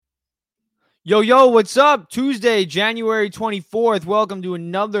Yo, what's up? Tuesday, January 24th. Welcome to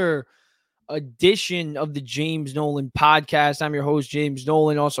another edition of the James Nolan podcast. I'm your host, James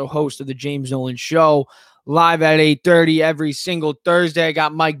Nolan, also host of the James Nolan Show, live at 8:30 every single Thursday. I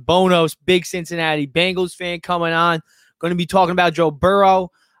got Mike Bonos, big Cincinnati Bengals fan, coming on. Going to be talking about Joe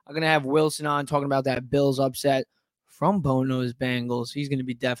Burrow. I'm going to have Wilson on talking about that Bills upset from Bono's Bengals. He's going to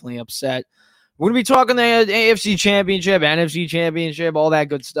be definitely upset. We're going to be talking the AFC Championship, NFC Championship, all that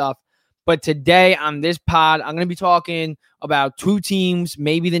good stuff. But today on this pod, I'm going to be talking about two teams,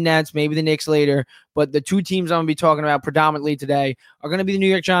 maybe the Nets, maybe the Knicks later. But the two teams I'm going to be talking about predominantly today are going to be the New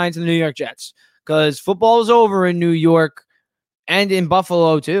York Giants and the New York Jets. Because football is over in New York and in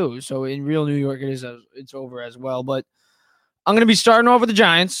Buffalo too. So in real New York, it's over as well. But I'm going to be starting off with the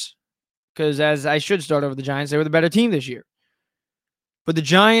Giants because as I should start off with the Giants, they were the better team this year. But the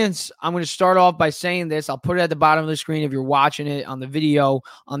Giants, I'm going to start off by saying this. I'll put it at the bottom of the screen if you're watching it on the video.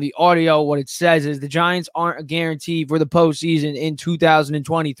 On the audio, what it says is the Giants aren't a guarantee for the postseason in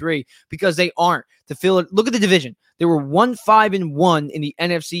 2023 because they aren't. Look at the division. They were 1-5-1 in the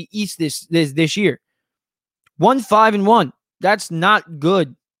NFC East this year. 1-5-1. That's not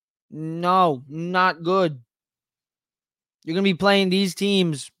good. No, not good. You're going to be playing these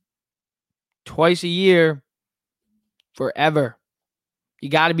teams twice a year forever. You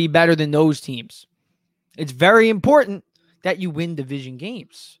got to be better than those teams. It's very important that you win division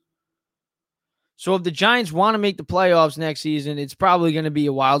games. So if the Giants want to make the playoffs next season, it's probably going to be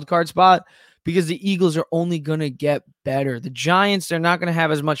a wild card spot because the Eagles are only going to get better. The Giants, they're not going to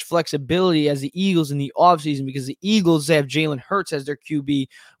have as much flexibility as the Eagles in the offseason because the Eagles, they have Jalen Hurts as their QB,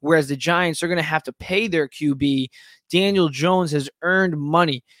 whereas the Giants are going to have to pay their QB. Daniel Jones has earned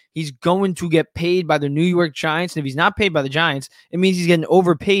money. He's going to get paid by the New York Giants. And if he's not paid by the Giants, it means he's getting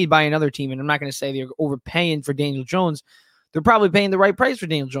overpaid by another team. And I'm not going to say they're overpaying for Daniel Jones. They're probably paying the right price for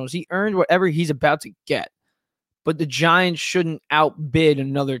Daniel Jones. He earned whatever he's about to get. But the Giants shouldn't outbid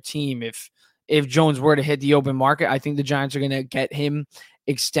another team if Jones were to hit the open market. I think the Giants are going to get him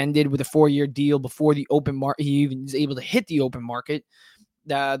extended with a 4-year deal before the open market. He even is able to hit the open market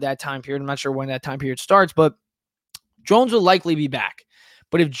that time period. I'm not sure when that time period starts, but Jones will likely be back.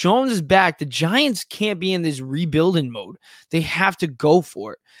 But if Jones is back, the Giants can't be in this rebuilding mode. They have to go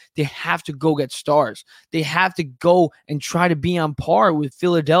for it. They have to go get stars. They have to go and try to be on par with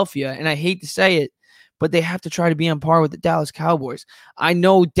Philadelphia. And I hate to say it, but they have to try to be on par with the Dallas Cowboys. I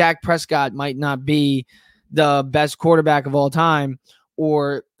know Dak Prescott might not be the best quarterback of all time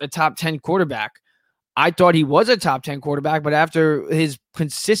or a top 10 quarterback. I thought he was a top 10 quarterback, but after he's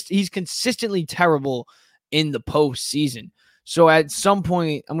consistently terrible in the postseason. So at some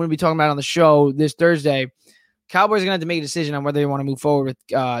point, I'm going to be talking about on the show this Thursday, Cowboys are going to have to make a decision on whether they want to move forward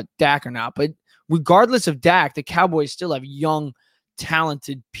with Dak or not. But regardless of Dak, the Cowboys still have young,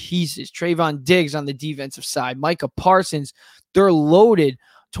 talented pieces. Trayvon Diggs on the defensive side. Micah Parsons, they're loaded.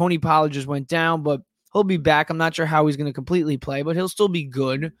 Tony Pollard just went down, but he'll be back. I'm not sure how he's going to completely play, but he'll still be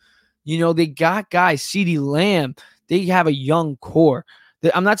good. You know, they got guys, CeeDee Lamb. They have a young core.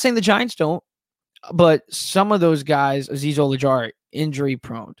 I'm not saying the Giants don't. But some of those guys, Azeez Ojulari, injury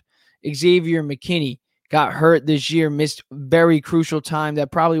prone. Xavier McKinney got hurt this year, missed very crucial time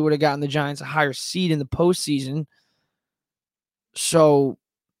that probably would have gotten the Giants a higher seed in the postseason. So,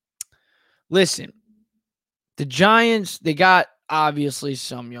 listen, the Giants, they got obviously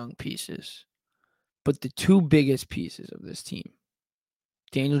some young pieces. But the two biggest pieces of this team,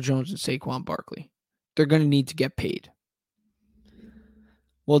 Daniel Jones and Saquon Barkley, they're going to need to get paid.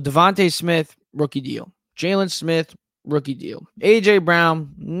 Well, Devontae Smith, rookie deal. Jalen Smith, rookie deal. A.J.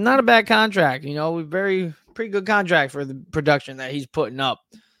 Brown, not a bad contract. You know, pretty good contract for the production that he's putting up.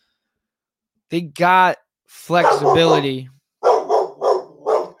 They got flexibility.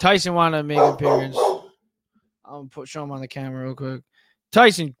 Tyson wanted to make an appearance. I'm going to show him on the camera real quick.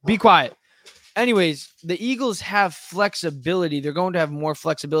 Tyson, be quiet. Anyways, the Eagles have flexibility. They're going to have more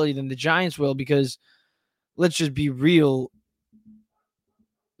flexibility than the Giants will because, let's just be real,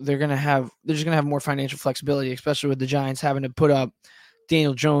 they're just gonna have more financial flexibility, especially with the Giants having to put up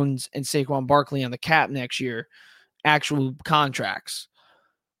Daniel Jones and Saquon Barkley on the cap next year, actual contracts.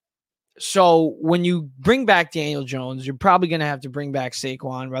 So when you bring back Daniel Jones, you're probably gonna have to bring back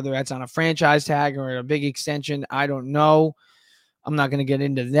Saquon, whether that's on a franchise tag or a big extension. I don't know. I'm not gonna get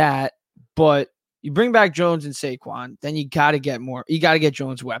into that, but you bring back Jones and Saquon, then you got to get more. You got to get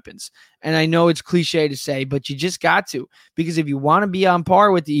Jones weapons. And I know it's cliche to say, but you just got to. Because if you want to be on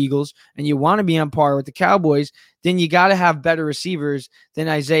par with the Eagles and you want to be on par with the Cowboys, then you got to have better receivers than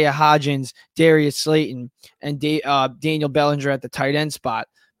Isaiah Hodgins, Darius Slayton, and Daniel Bellinger at the tight end spot.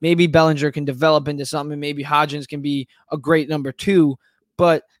 Maybe Bellinger can develop into something. Maybe Hodgins can be a great number 2.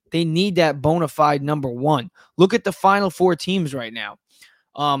 But They need that bona fide number one. Look at the final four teams right now.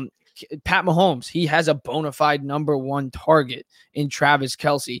 Pat Mahomes, he has a bona fide number one target in Travis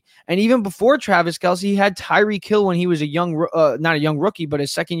Kelce. And even before Travis Kelce, he had Tyreek Hill when he was not a young rookie, but a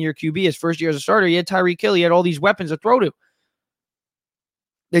second-year QB, his first year as a starter. He had Tyreek Hill. He had all these weapons to throw to.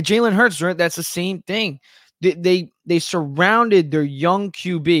 The Jalen Hurts, that's the same thing. They surrounded their young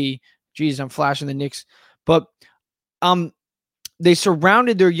QB. Geez, I'm flashing the Knicks. But they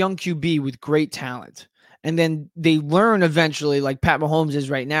surrounded their young QB with great talent. And then they learn eventually, like Pat Mahomes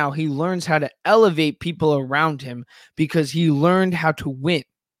is right now, he learns how to elevate people around him because he learned how to win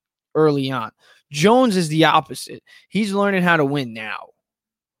early on. Jones is the opposite. He's learning how to win now.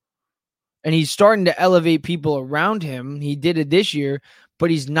 And he's starting to elevate people around him. He did it this year, but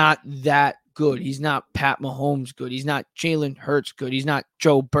he's not that good. He's not Pat Mahomes good. He's not Jalen Hurts good. He's not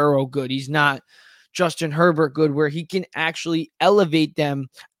Joe Burrow good. He's not Justin Herbert good, where he can actually elevate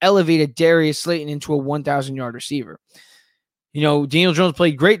a Darius Slayton into a 1,000-yard receiver. Daniel Jones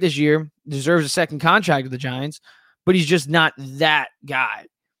played great this year, deserves a second contract with the Giants, but he's just not that guy.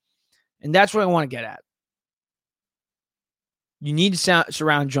 And that's what I want to get at. You need to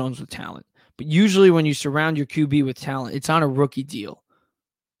surround Jones with talent. But usually when you surround your QB with talent, it's on a rookie deal.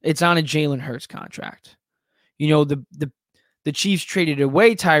 It's on a Jalen Hurts contract. The Chiefs traded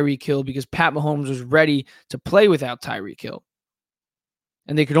away Tyreek Hill because Pat Mahomes was ready to play without Tyreek Hill.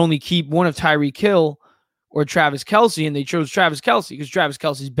 And they could only keep one of Tyreek Hill or Travis Kelce, and they chose Travis Kelce because Travis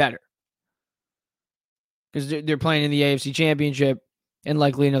Kelce's better. Because they're playing in the AFC Championship and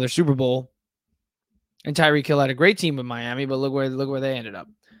likely another Super Bowl. And Tyreek Hill had a great team with Miami, but look where they ended up.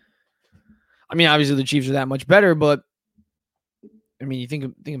 I mean, obviously the Chiefs are that much better, but I mean, you think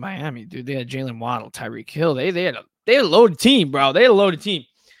of Miami, dude. They had Jalen Waddle, Tyreek Hill. They had a loaded team, bro. They had a loaded team.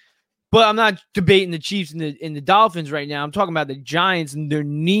 But I'm not debating the Chiefs and the Dolphins right now. I'm talking about the Giants and their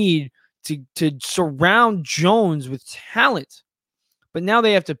need to surround Jones with talent. But now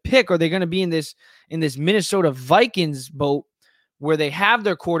they have to pick. Are they going to be in this Minnesota Vikings boat where they have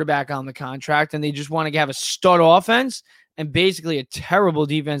their quarterback on the contract and they just want to have a stud offense and basically a terrible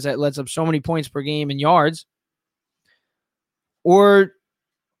defense that lets up so many points per game and yards? Or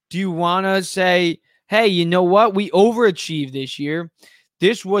do you want to say, hey, you know what? We overachieved this year.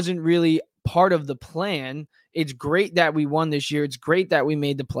 This wasn't really part of the plan. It's great that we won this year. It's great that we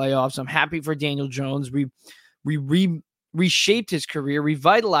made the playoffs. I'm happy for Daniel Jones. We reshaped his career,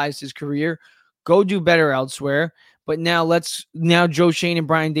 revitalized his career. Go do better elsewhere. But now Joe Shane and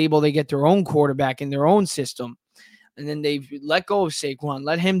Brian Daboll, they get their own quarterback in their own system. And then they let go of Saquon,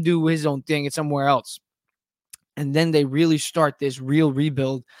 let him do his own thing at somewhere else. And then they really start this real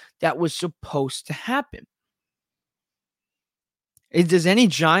rebuild that was supposed to happen. Does any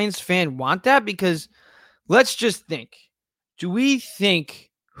Giants fan want that? Because let's just think. Do we think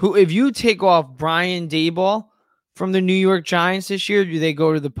if you take off Brian Daboll from the New York Giants this year, do they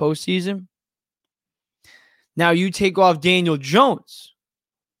go to the postseason? Now you take off Daniel Jones.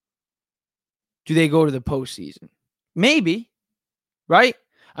 Do they go to the postseason? Maybe, right?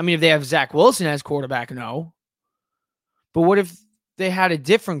 I mean, if they have Zach Wilson as quarterback, no. But what if they had a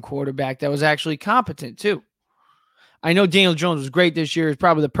different quarterback that was actually competent too? I know Daniel Jones was great this year. He's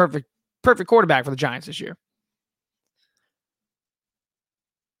probably the perfect quarterback for the Giants this year.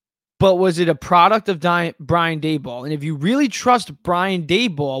 But was it a product of Brian Daboll? And if you really trust Brian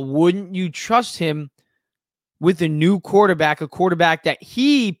Daboll, wouldn't you trust him with a new quarterback, a quarterback that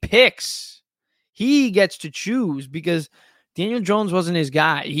he picks? He gets to choose because Daniel Jones wasn't his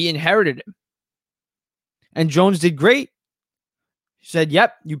guy. He inherited him. And Jones did great. He said,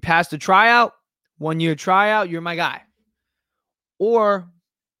 yep, you passed the tryout. 1 year tryout, you're my guy. Or,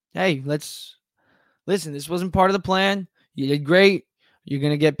 hey, listen, this wasn't part of the plan. You did great. You're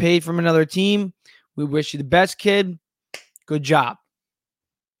going to get paid from another team. We wish you the best, kid. Good job.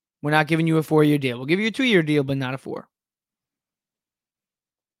 We're not giving you a 4-year deal. We'll give you a 2-year deal, but not a 4.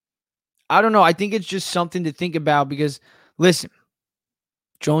 I don't know. I think it's just something to think about because, listen,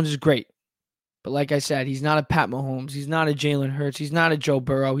 Jones is great. But like I said, he's not a Pat Mahomes. He's not a Jalen Hurts. He's not a Joe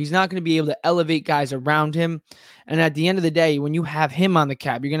Burrow. He's not going to be able to elevate guys around him. And at the end of the day, when you have him on the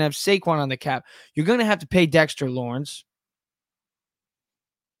cap, you're going to have Saquon on the cap. You're going to have to pay Dexter Lawrence.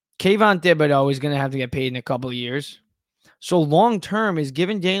 Kayvon Thibodeau is going to have to get paid in a couple of years. So long-term, is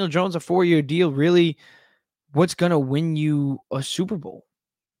giving Daniel Jones a 4-year deal really what's going to win you a Super Bowl?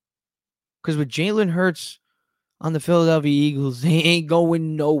 Because with Jalen Hurts on the Philadelphia Eagles, they ain't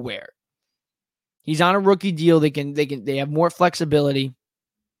going nowhere. He's on a rookie deal. They have more flexibility.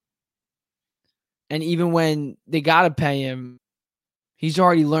 And even when they got to pay him, he's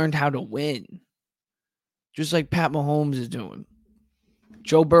already learned how to win. Just like Pat Mahomes is doing.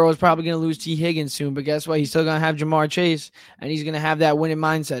 Joe Burrow is probably going to lose T. Higgins soon, but guess what? He's still going to have Jamar Chase, and he's going to have that winning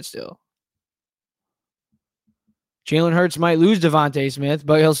mindset still. Jalen Hurts might lose Devontae Smith,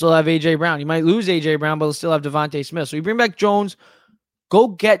 but he'll still have A.J. Brown. He might lose A.J. Brown, but he'll still have Devontae Smith. So you bring back Jones, go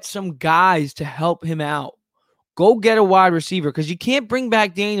get some guys to help him out. Go get a wide receiver because you can't bring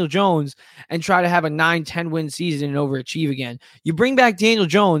back Daniel Jones and try to have a 9-10 win season and overachieve again. You bring back Daniel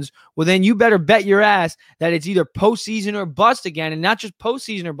Jones, well, then you better bet your ass that it's either postseason or bust again, and not just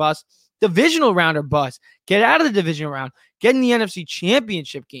postseason or bust, divisional round or bust. Get out of the divisional round. Get in the NFC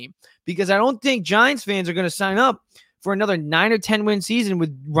Championship game because I don't think Giants fans are going to sign up for another 9 or 10 win season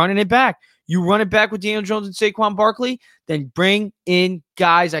with running it back. You run it back with Daniel Jones and Saquon Barkley, then bring in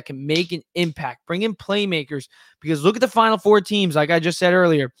guys that can make an impact. Bring in playmakers because look at the final four teams. Like I just said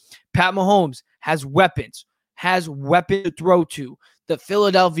earlier, Pat Mahomes has weapons to throw to. The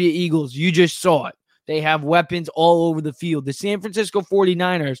Philadelphia Eagles, you just saw it. They have weapons all over the field. The San Francisco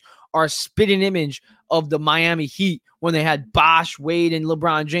 49ers are a spitting image of the Miami Heat when they had Bosh, Wade, and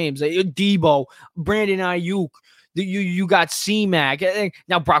LeBron James. Debo, Brandon Ayuk. You got C-Mac.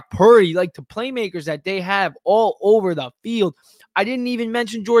 Now Brock Purdy, like the playmakers that they have all over the field. I didn't even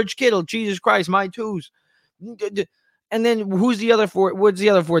mention George Kittle. Jesus Christ, my twos. And then who's the other four? What's the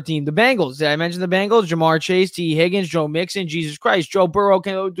other four team? The Bengals. Did I mention the Bengals? Jamar Chase, T. Higgins, Joe Mixon. Jesus Christ, Joe Burrow.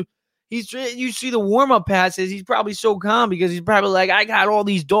 You see the warm-up passes. He's probably so calm because he's probably like, I got all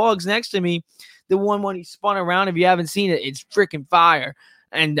these dogs next to me. The one when he spun around, if you haven't seen it, it's freaking fire.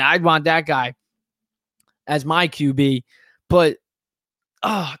 And I'd want that guy as my QB, but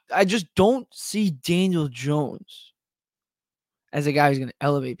I just don't see Daniel Jones as a guy who's going to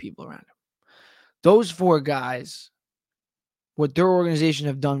elevate people around him. Those four guys, what their organization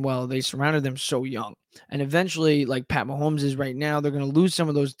have done well, they surrounded them so young. And eventually, like Pat Mahomes is right now, they're going to lose some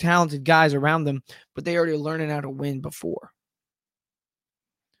of those talented guys around them, but they already learning how to win before.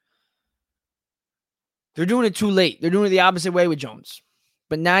 They're doing it too late. They're doing it the opposite way with Jones.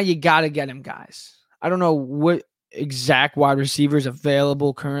 But now you got to get him, guys. I don't know what exact wide receivers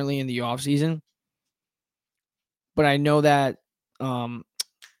available currently in the offseason, but I know that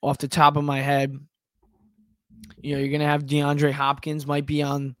off the top of my head, you're going to have DeAndre Hopkins might be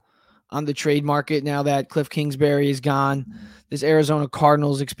on the trade market now that Cliff Kingsbury is gone. This Arizona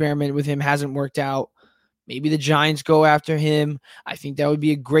Cardinals experiment with him hasn't worked out. Maybe the Giants go after him. I think that would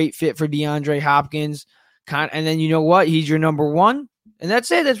be a great fit for DeAndre Hopkins. And then you know what? He's your number one. And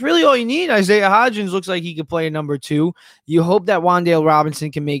that's it. That's really all you need. Isaiah Hodgins looks like he could play a number two. You hope that Wan'Dale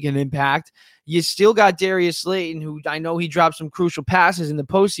Robinson can make an impact. You still got Darius Slayton, who I know he dropped some crucial passes in the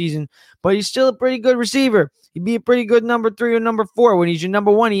postseason, but he's still a pretty good receiver. He'd be a pretty good number 3 or number 4. When he's your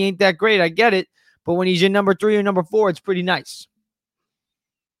number 1, he ain't that great. I get it. But when he's your number 3 or number 4, it's pretty nice.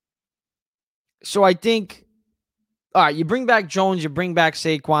 So I think, all right, you bring back Jones, you bring back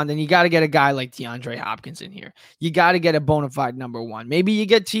Saquon, then you got to get a guy like DeAndre Hopkins in here. You got to get a bona fide number 1. Maybe you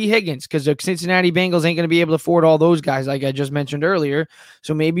get T. Higgins because the Cincinnati Bengals ain't going to be able to afford all those guys like I just mentioned earlier.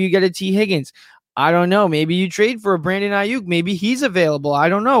 So maybe you get a T. Higgins. I don't know. Maybe you trade for a Brandon Ayuk. Maybe he's available. I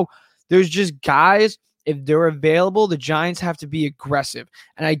don't know. There's just guys, if they're available, the Giants have to be aggressive.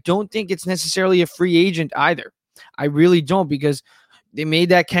 And I don't think it's necessarily a free agent either. I really don't because they made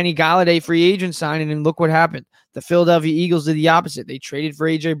that Kenny Golladay free agent signing and look what happened. The Philadelphia Eagles did the opposite. They traded for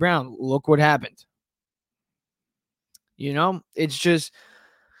A.J. Brown. Look what happened. It's just,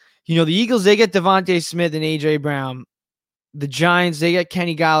 the Eagles, they get Devontae Smith and A.J. Brown. The Giants, they get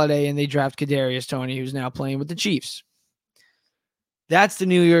Kenny Golladay and they draft Kadarius Toney, who's now playing with the Chiefs. That's the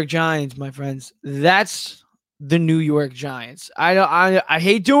New York Giants, my friends. That's the New York Giants. I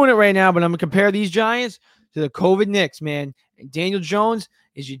hate doing it right now, but I'm going to compare these Giants to the COVID Knicks, man. And Daniel Jones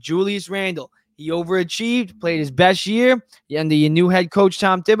is your Julius Randle. He overachieved, played his best year under your new head coach,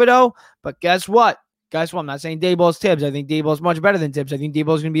 Tom Thibodeau. But guess what? I'm not saying Daboll's Tibbs. I think Daboll's much better than Tibbs. I think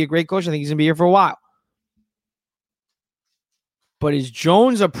Daboll's going to be a great coach. I think he's going to be here for a while. But is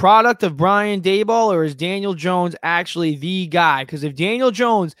Jones a product of Brian Daboll, or is Daniel Jones actually the guy? Because if Daniel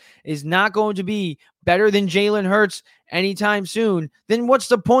Jones is not going to be better than Jalen Hurts anytime soon, then what's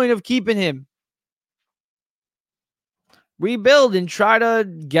the point of keeping him? Rebuild and try to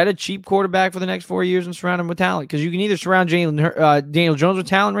get a cheap quarterback for the next 4 years and surround him with talent. Because you can either surround Daniel Jones with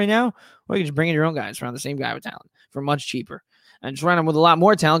talent right now, or you can just bring in your own guy and surround the same guy with talent for much cheaper. And surround him with a lot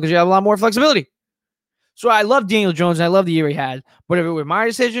more talent because you have a lot more flexibility. So I love Daniel Jones and I love the year he had. But if it were my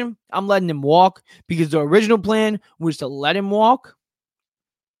decision, I'm letting him walk because the original plan was to let him walk.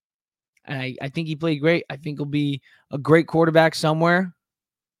 And I think he played great. I think he'll be a great quarterback somewhere.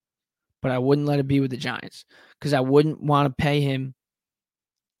 But I wouldn't let it be with the Giants because I wouldn't want to pay him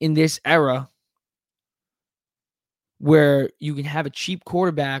in this era where you can have a cheap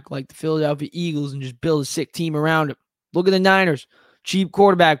quarterback like the Philadelphia Eagles and just build a sick team around him. Look at the Niners. Cheap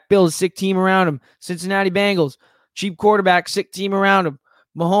quarterback, build a sick team around him. Cincinnati Bengals. Cheap quarterback, sick team around him.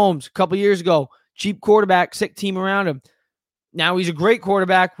 Mahomes, a couple years ago. Cheap quarterback, sick team around him. Now he's a great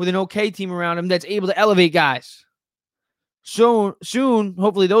quarterback with an okay team around him that's able to elevate guys. Soon,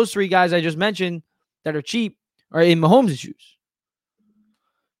 hopefully those three guys I just mentioned that are cheap are in Mahomes' shoes.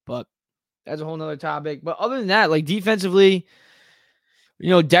 But that's a whole nother topic. But other than that, like defensively,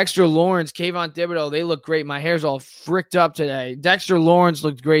 Dexter Lawrence, Kayvon Thibodeau, they look great. My hair's all fricked up today. Dexter Lawrence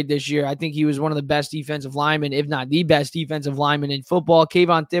looked great this year. I think he was one of the best defensive linemen, if not the best defensive lineman in football.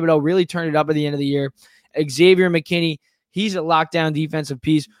 Kayvon Thibodeau really turned it up at the end of the year. Xavier McKinney, he's a lockdown defensive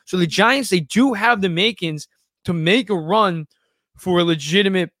piece. So the Giants, they do have the makings to make a run for a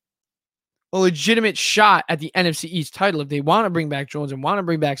legitimate shot at the NFC East title. If they want to bring back Jones and want to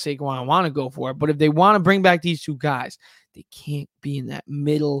bring back Saquon, I want to go for it. But if they want to bring back these two guys, they can't be in that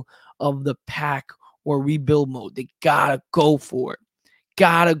middle of the pack or rebuild mode. They gotta go for it.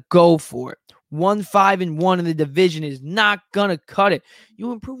 1-5-1 in the division is not gonna cut it.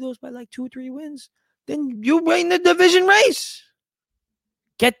 You improve those by like 2 or 3 wins, then you win the division race.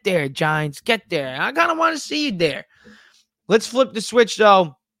 Get there, Giants. Get there. I kind of want to see you there. Let's flip the switch,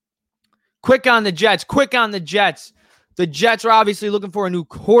 though. Quick on the Jets. The Jets are obviously looking for a new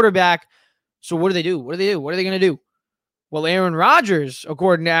quarterback. So what do they do? What are they going to do? Well, Aaron Rodgers,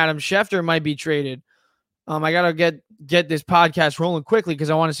 according to Adam Schefter, might be traded. I got to get this podcast rolling quickly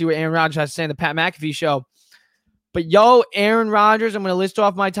because I want to see what Aaron Rodgers has to say on the Pat McAfee show. But, Aaron Rodgers, I'm going to list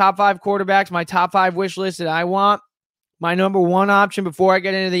off my top 5 quarterbacks, my top 5 wish list that I want. My number 1 option before I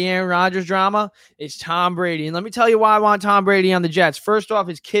get into the Aaron Rodgers drama is Tom Brady. And let me tell you why I want Tom Brady on the Jets. First off,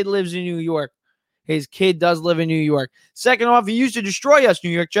 his kid lives in New York. His kid does live in New York. Second off, he used to destroy us,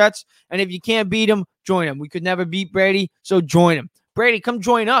 New York Jets. And if you can't beat him, join him. We could never beat Brady, so join him. Brady, come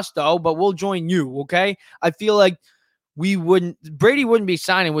join us, though, but we'll join you, okay? I feel like Brady wouldn't be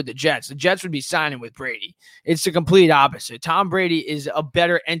signing with the Jets. The Jets would be signing with Brady. It's the complete opposite. Tom Brady is a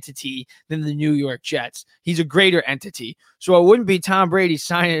better entity than the New York Jets. He's a greater entity. So it wouldn't be Tom Brady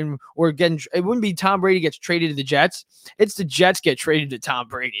signing it wouldn't be Tom Brady gets traded to the Jets. It's the Jets get traded to Tom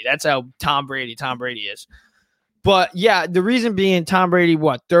Brady. That's how Tom Brady is. But yeah, the reason being Tom Brady,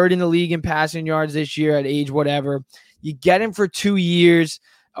 3rd in the league in passing yards this year at age whatever. You get him for 2 years.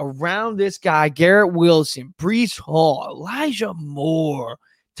 Around this guy, Garrett Wilson, Breece Hall, Elijah Moore,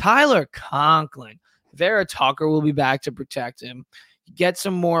 Tyler Conklin, Vera Tucker will be back to protect him. You get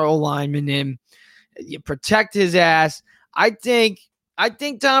some more O-linemen in. You protect his ass. I think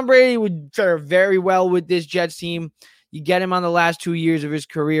Tom Brady would fare very well with this Jets team. You get him on the last 2 years of his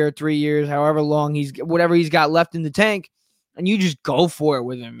career, 3 years, however long whatever he's got left in the tank, and you just go for it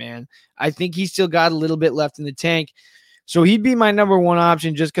with him, man. I think he's still got a little bit left in the tank. So he'd be my number 1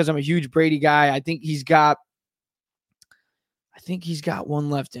 option just because I'm a huge Brady guy. I think he's got one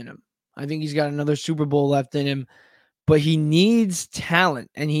left in him. I think he's got another Super Bowl left in him. But he needs talent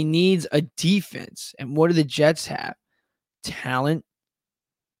and he needs a defense. And what do the Jets have? Talent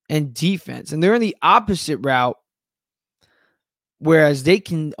and defense. And they're in the opposite route. Whereas they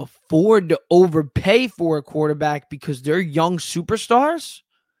can afford to overpay for a quarterback because they're young superstars.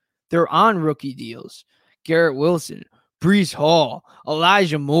 They're on rookie deals. Garrett Wilson, Breece Hall,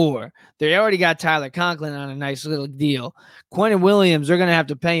 Elijah Moore. They already got Tyler Conklin on a nice little deal. Quentin Williams, they're going to have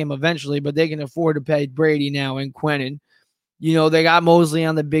to pay him eventually, but they can afford to pay Brady now and Quentin. They got Mosley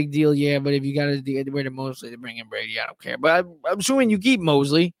on the big deal, yeah, but if you got to get rid of Mosley to bring in Brady, I don't care. But I'm assuming you keep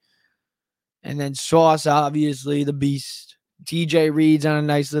Mosley. And then Sauce, obviously, the beast. TJ Reed's on a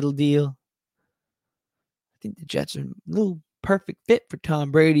nice little deal. I think the Jets are a little perfect fit for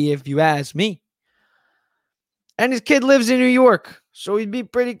Tom Brady, if you ask me. And his kid lives in New York, so he'd be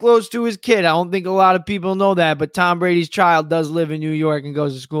pretty close to his kid. I don't think a lot of people know that, but Tom Brady's child does live in New York and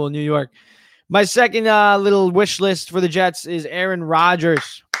goes to school in New York. My second little wish list for the Jets is Aaron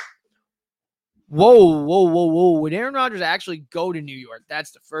Rodgers. Whoa. Would Aaron Rodgers actually go to New York?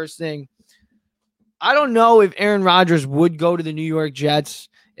 That's the first thing. I don't know if Aaron Rodgers would go to the New York Jets,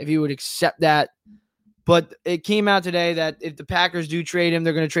 if he would accept that. But it came out today that if the Packers do trade him,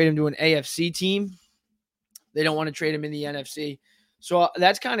 they're going to trade him to an AFC team. They don't want to trade him in the NFC. So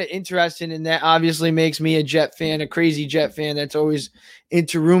that's kind of interesting, and that obviously makes me a Jet fan, a crazy Jet fan that's always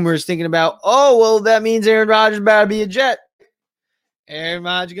into rumors thinking about, that means Aaron Rodgers better be a Jet. Aaron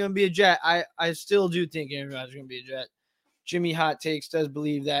Rodgers is going to be a Jet. I still do think Aaron Rodgers is going to be a Jet. Jimmy Hot Takes does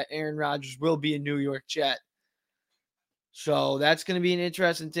believe that Aaron Rodgers will be a New York Jet. So that's going to be an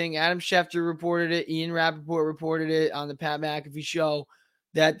interesting thing. Adam Schefter reported it. Ian Rappaport reported it on the Pat McAfee show.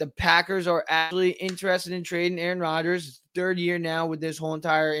 that the Packers are actually interested in trading Aaron Rodgers. It's the third year now with this whole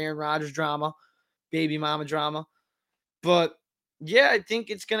entire Aaron Rodgers drama, baby mama drama. But yeah, I think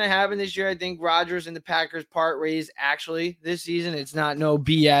it's going to happen this year. I think Rodgers and the Packers part ways actually this season. It's not no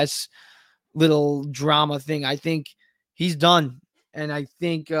BS little drama thing. I think he's done. And I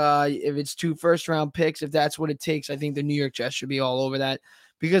think if it's 2 first-round picks, if that's what it takes, I think the New York Jets should be all over that.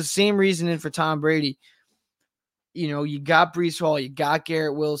 Because same reasoning for Tom Brady. You got Breece Hall, you got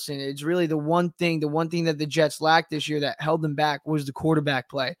Garrett Wilson. It's really the one thing that the Jets lacked this year that held them back was the quarterback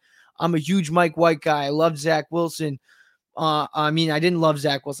play. I'm a huge Mike White guy. I love Zach Wilson. I didn't love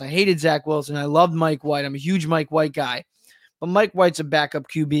Zach Wilson. I hated Zach Wilson. I loved Mike White. I'm a huge Mike White guy. But Mike White's a backup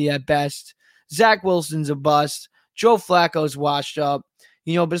QB at best. Zach Wilson's a bust. Joe Flacco's washed up.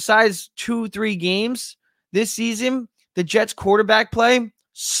 Besides 2-3 games this season, the Jets quarterback play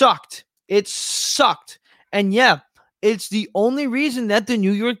sucked. It sucked. And yeah, it's the only reason that the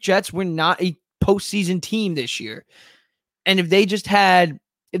New York Jets were not a postseason team this year. And if they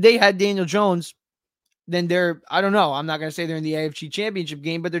had Daniel Jones, then I don't know. I'm not going to say they're in the AFC Championship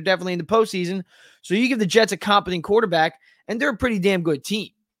game, but they're definitely in the postseason. So you give the Jets a competent quarterback, and they're a pretty damn good team.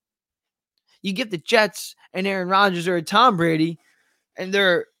 You give the Jets and Aaron Rodgers or a Tom Brady, and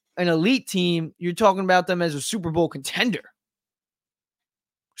they're an elite team. You're talking about them as a Super Bowl contender.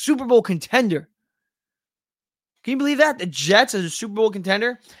 Super Bowl contender. Can you believe that? The Jets as a Super Bowl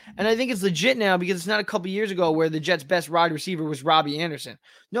contender? And I think it's legit now because it's not a couple years ago where the Jets' best wide receiver was Robbie Anderson.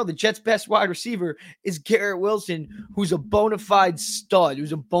 No, the Jets' best wide receiver is Garrett Wilson, who's a bona fide stud,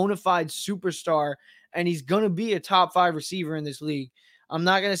 who's a bona fide superstar, and he's going to be a top 5 receiver in this league. I'm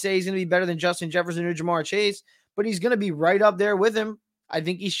not going to say he's going to be better than Justin Jefferson or Jamar Chase, but he's going to be right up there with him. I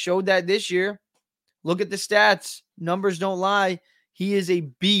think he showed that this year. Look at the stats. Numbers don't lie. He is a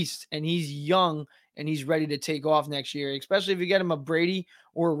beast, and he's young, and he's ready to take off next year, especially if you get him a Brady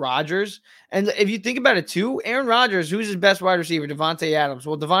or Rodgers. And if you think about it too, Aaron Rodgers, who's his best wide receiver? Devontae Adams.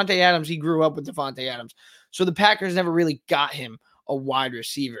 Well, Devontae Adams, he grew up with Devontae Adams. So the Packers never really got him a wide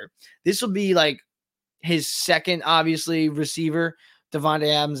receiver. This will be like his second, obviously, receiver.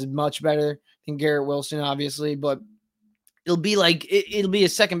 Devontae Adams is much better than Garrett Wilson, obviously, but it'll be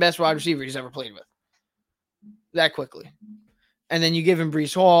his second best wide receiver he's ever played with. That quickly. And then you give him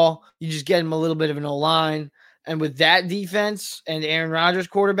Breece Hall. You just get him a little bit of an O-line. And with that defense and Aaron Rodgers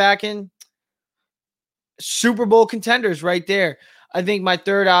quarterbacking, Super Bowl contenders right there. I think my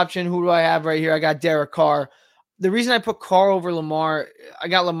third option, who do I have right here? I got Derek Carr. The reason I put Carr over Lamar, I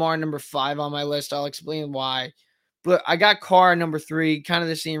got Lamar number 5 on my list. I'll explain why. But I got Carr number 3, kind of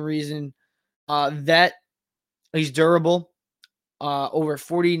the same reason. That he's durable. Over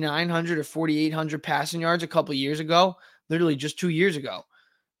 4,900 or 4,800 passing yards a couple years ago. Literally just 2 years ago.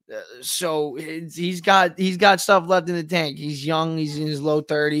 So he's got stuff left in the tank. He's young. He's in his low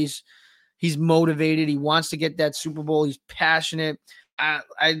 30s. He's motivated. He wants to get that Super Bowl. He's passionate.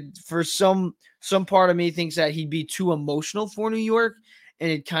 For some part of me thinks that he'd be too emotional for New York,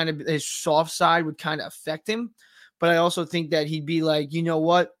 and it kind of his soft side would kind of affect him. But I also think that he'd be like, you know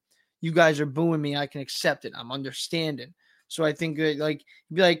what? You guys are booing me. I can accept it. I'm understanding. So I think he'd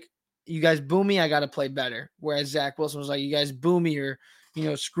be like, you guys boo me, I got to play better. Whereas Zach Wilson was like, you guys boo me or,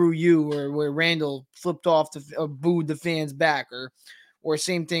 screw you, or where Randall flipped off or booed the fans back, or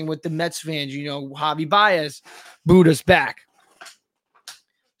same thing with the Mets fans, Javi Baez booed us back.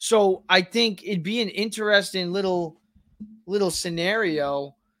 So I think it'd be an interesting little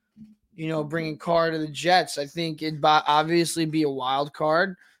scenario, bringing Carr to the Jets. I think it'd obviously be a wild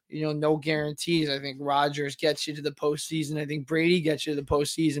card. No guarantees. I think Rodgers gets you to the postseason. I think Brady gets you to the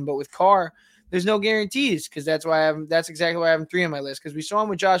postseason. But with Carr, there's no guarantees because that's exactly why I have him 3 on my list. Because we saw him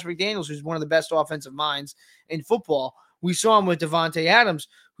with Josh McDaniels, who's one of the best offensive minds in football. We saw him with Devontae Adams,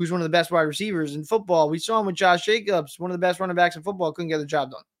 who's one of the best wide receivers in football. We saw him with Josh Jacobs, one of the best running backs in football, couldn't get the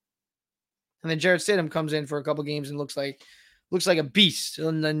job done. And then Jarrett Stidham comes in for a couple games and looks like a beast.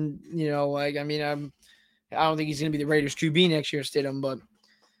 And then, I don't think he's going to be the Raiders QB next year, Stidham, but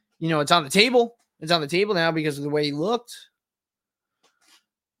it's on the table. It's on the table now because of the way he looked.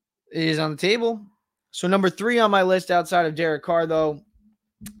 It is on the table. So number 3 on my list outside of Derek Carr, though,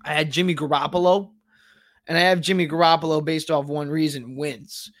 I had Jimmy Garoppolo. And I have Jimmy Garoppolo based off one reason,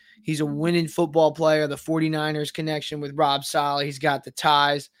 wins. He's a winning football player. The 49ers connection with Rob Saleh. He's got the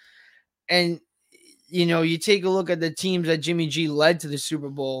ties. And, you take a look at the teams that Jimmy G led to the Super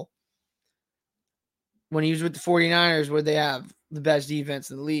Bowl. When he was with the 49ers, where they have the best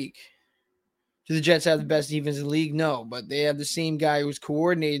defense in the league. Do the Jets have the best defense in the league? No, but they have the same guy who's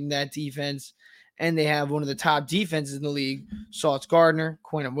coordinating that defense, and they have one of the top defenses in the league, Sauce Gardner,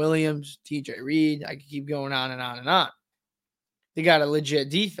 Quentin Williams, TJ Reed. I could keep going on and on and on. They got a legit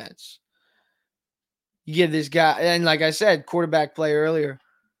defense. You give this guy, and like I said, quarterback play earlier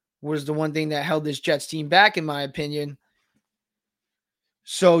was the one thing that held this Jets team back, in my opinion.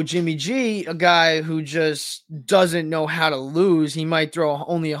 So Jimmy G, a guy who just doesn't know how to lose, he might throw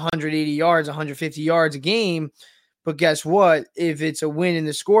only 180 yards, 150 yards a game. But guess what? If it's a win in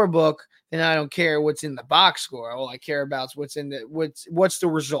the scorebook, then I don't care what's in the box score. All I care about is what's the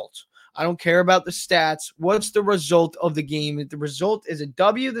result. I don't care about the stats. What's the result of the game? If the result is a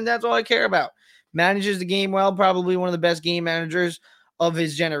W, then that's all I care about. Manages the game well, probably one of the best game managers of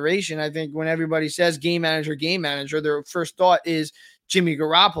his generation. I think when everybody says game manager, their first thought is Jimmy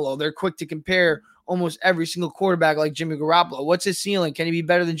Garoppolo. They're quick to compare almost every single quarterback like Jimmy Garoppolo. What's his ceiling? Can he be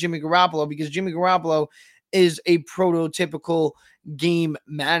better than Jimmy Garoppolo? Because Jimmy Garoppolo is a prototypical game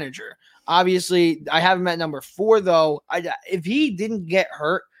manager. Obviously, I have him at number 4, though. If he didn't get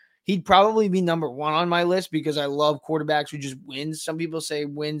hurt, he'd probably be number 1 on my list because I love quarterbacks who just wins. Some people say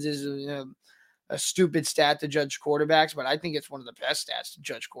wins is a stupid stat to judge quarterbacks, but I think it's one of the best stats to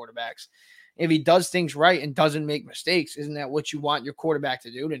judge quarterbacks. If he does things right and doesn't make mistakes, isn't that what you want your quarterback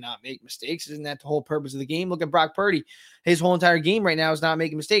to do, to not make mistakes? Isn't that the whole purpose of the game? Look at Brock Purdy. His whole entire game right now is not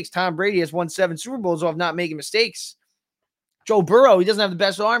making mistakes. Tom Brady has won 7 Super Bowls off not making mistakes. Joe Burrow, he doesn't have the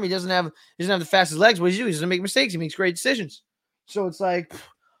best arm. He doesn't have the fastest legs. What does he do? He doesn't make mistakes. He makes great decisions. So it's like,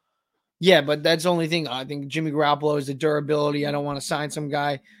 yeah, but that's the only thing. I think Jimmy Garoppolo is the durability. I don't want to sign some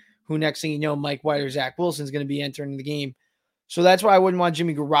guy who next thing you know, Mike White or Zach Wilson is going to be entering the game. So that's why I wouldn't want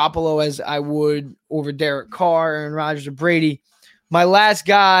Jimmy Garoppolo as I would over Derek Carr, Aaron Rodgers, or Brady. My last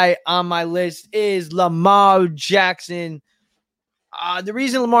guy on my list is Lamar Jackson. The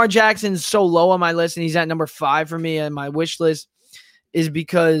reason Lamar Jackson is so low on my list and he's at number 5 for me on my wish list is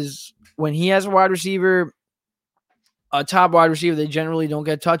because when he has a wide receiver, a top wide receiver, they generally don't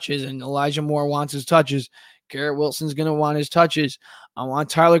get touches, and Elijah Moore wants his touches. Garrett Wilson's going to want his touches. I want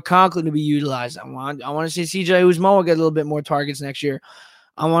Tyler Conklin to be utilized. I want to see CJ Uzomah get a little bit more targets next year.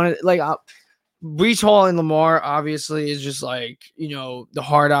 I want to Breece Hall and Lamar obviously is just the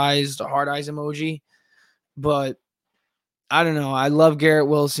hard eyes emoji. But I don't know. I love Garrett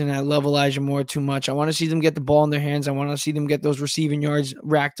Wilson. I love Elijah Moore too much. I want to see them get the ball in their hands. I want to see them get those receiving yards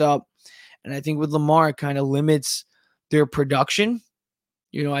racked up. And I think with Lamar, it kind of limits their production.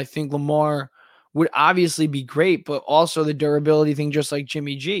 I think Lamar would obviously be great, but also the durability thing, just like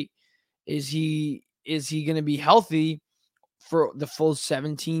Jimmy G. Is he going to be healthy for the full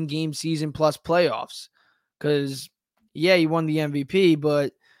 17-game season plus playoffs? Because, yeah, he won the MVP,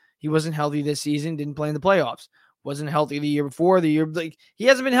 but he wasn't healthy this season, didn't play in the playoffs. Wasn't healthy the year before. He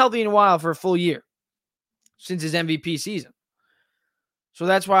hasn't been healthy in a while for a full year since his MVP season. So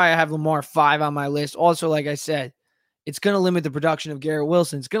that's why I have Lamar 5 on my list. Also, like I said, it's going to limit the production of Garrett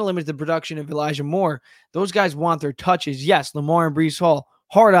Wilson. It's going to limit the production of Elijah Moore. Those guys want their touches. Yes, Lamar and Breece Hall,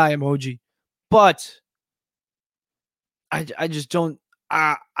 hard eye emoji. But I just don't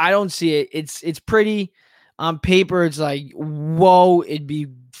I don't see it. It's pretty on paper. It's like, whoa, it'd be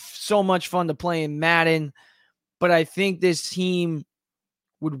so much fun to play in Madden. But I think this team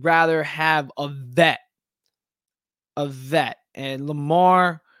would rather have a vet. And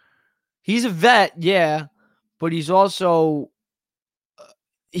Lamar, he's a vet, yeah. But he's also,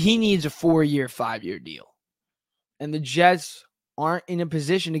 he needs a 4-year, 5-year deal. And the Jets aren't in a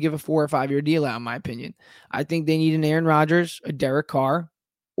position to give a 4 or 5-year deal out, in my opinion. I think they need an Aaron Rodgers, a Derek Carr,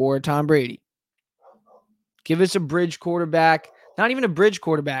 or a Tom Brady. Give us a bridge quarterback. Not even a bridge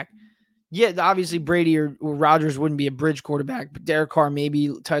quarterback. Yeah, obviously Brady or Rodgers wouldn't be a bridge quarterback, but Derek Carr may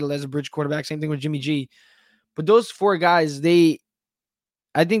be titled as a bridge quarterback. Same thing with Jimmy G. But those 4 guys,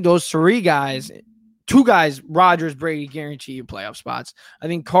 I think those 3 guys, 2 guys, Rodgers, Brady, guarantee you playoff spots. I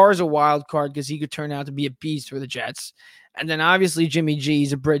think Carr's a wild card because he could turn out to be a beast for the Jets. And then obviously Jimmy G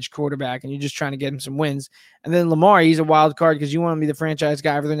is a bridge quarterback, and you're just trying to get him some wins. And then Lamar, he's a wild card because you want to be the franchise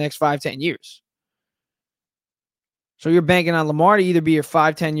guy for the next 5-10 years. So you're banking on Lamar to either be your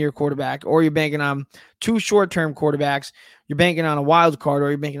 5-10-year quarterback, or you're banking on 2 short-term quarterbacks. You're banking on a wild card, or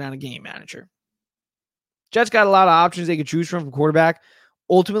you're banking on a game manager. Jets got a lot of options they could choose from quarterback.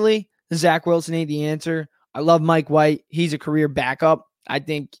 Ultimately, Zach Wilson ain't the answer. I love Mike White. He's a career backup. I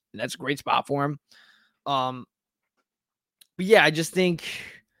think that's a great spot for him. But yeah, I just think,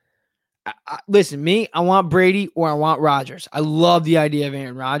 listen, I want Brady or I want Rodgers. I love the idea of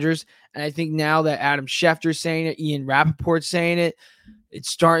Aaron Rodgers. And I think now that Adam Schefter's saying it, Ian Rappaport's saying it, it's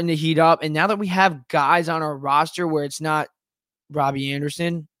starting to heat up. And now that we have guys on our roster where it's not Robbie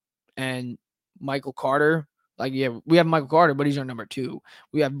Anderson and Michael Carter. We have Michael Carter, but he's our number 2.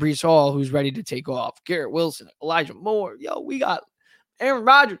 We have Breece Hall, who's ready to take off. Garrett Wilson, Elijah Moore. We got Aaron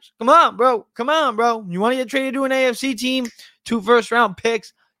Rodgers. Come on, bro. Come on, bro. You want to get traded to an AFC team? 2 first-round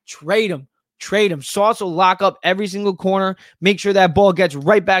picks. Trade him. Trade him. Sauce will lock up every single corner. Make sure that ball gets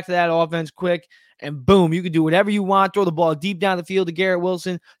right back to that offense quick. And boom, you can do whatever you want. Throw the ball deep down the field to Garrett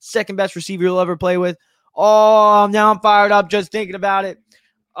Wilson. Second best receiver you'll ever play with. Oh, now I'm fired up just thinking about it.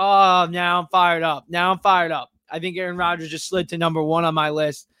 Oh, now I'm fired up. I think Aaron Rodgers just slid to number 1 on my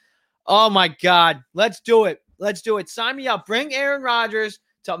list. Oh, my God. Let's do it. Sign me up. Bring Aaron Rodgers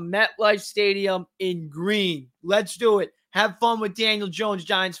to MetLife Stadium in green. Let's do it. Have fun with Daniel Jones,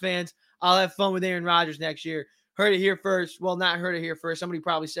 Giants fans. I'll have fun with Aaron Rodgers next year. Heard it here first. Well, not heard it here first. Somebody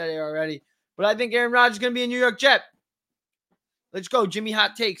probably said it already. But I think Aaron Rodgers is going to be a New York Jet. Let's go. Jimmy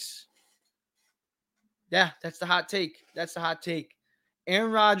Hot Takes. Yeah, that's the hot take.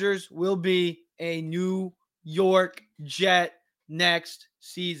 Aaron Rodgers will be a New York Jet next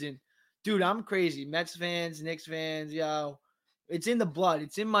season. Dude, I'm crazy. Mets fans, Knicks fans, yo. It's in the blood.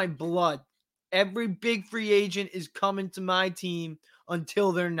 It's in my blood. Every big free agent is coming to my team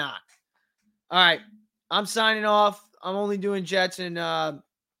until they're not. All right. I'm signing off. I'm only doing Jets and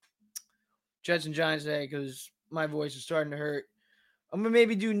Giants today because my voice is starting to hurt. I'm going to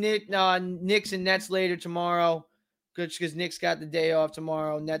maybe do Knicks and Nets later tomorrow because Knicks got the day off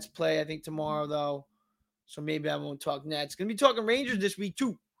tomorrow. Nets play, I think, tomorrow, though. So maybe I won't talk Nets. Going to be talking Rangers this week,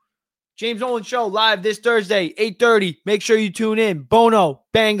 too. James Nolan Show live this Thursday, 8:30. Make sure you tune in. Bono,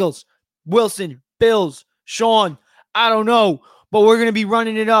 Bengals, Wilson, Bills, Sean. I don't know, but we're going to be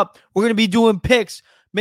running it up. We're going to be doing picks.